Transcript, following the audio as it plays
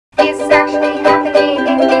actually happening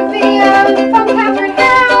in a new video from Catherine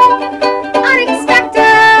Howe. Unexpected!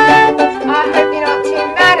 I hope you're not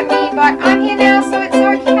too mad at me, but I'm here now, so it's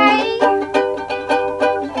okay.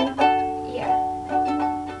 Yeah.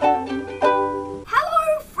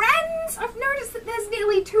 Hello, friends! I've noticed that there's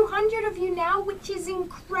nearly 200 of you now, which is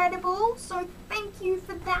incredible, so thank you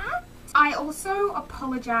for that. I also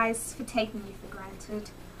apologize for taking you for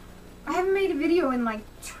granted. I haven't made a video in like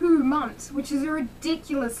 2 months, which is a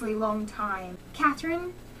ridiculously long time.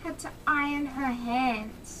 Catherine had to iron her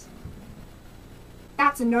hands.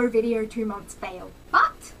 That's a no video 2 months fail.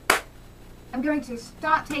 But I'm going to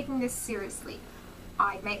start taking this seriously.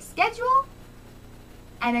 I made a schedule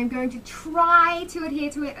and I'm going to try to adhere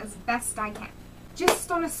to it as best I can. Just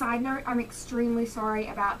on a side note, I'm extremely sorry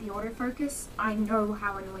about the autofocus. I know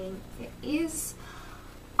how annoying it is.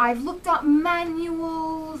 I've looked up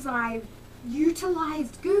manuals, I've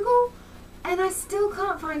utilized Google, and I still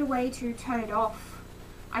can't find a way to turn it off.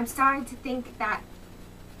 I'm starting to think that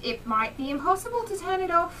it might be impossible to turn it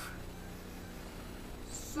off.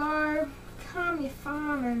 So, calm your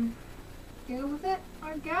farm and deal with it,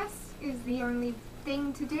 I guess, is the only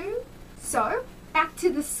thing to do. So, back to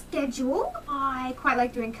the schedule. I quite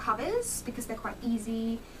like doing covers because they're quite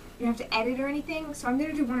easy. You don't have to edit or anything, so I'm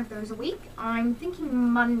going to do one of those a week. I'm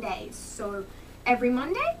thinking Mondays, so every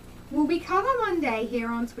Monday will be Cover Monday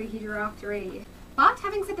here on Squeaky Giraffe 3. But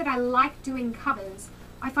having said that, I like doing covers.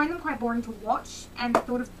 I find them quite boring to watch, and the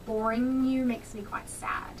thought of boring you makes me quite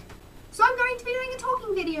sad. So I'm going to be doing a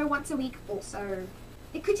talking video once a week also.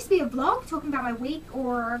 It could just be a vlog talking about my week,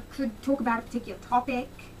 or could talk about a particular topic.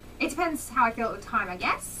 It depends how I feel at the time, I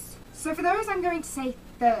guess. So for those, I'm going to say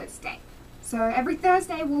Thursday. So every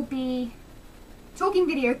Thursday will be Talking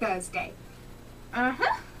Video Thursday. I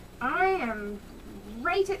am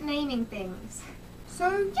great at naming things.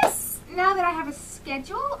 So yes, now that I have a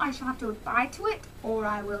schedule, I shall have to abide to it, or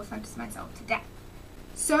I will focus myself to death.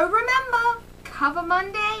 So remember, Cover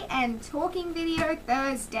Monday and Talking Video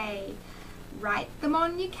Thursday. Write them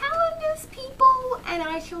on your calendars, people, and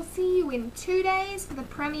I shall see you in 2 days for the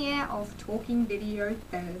premiere of Talking Video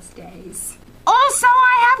Thursdays. Also,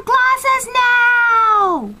 I have glasses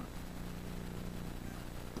now!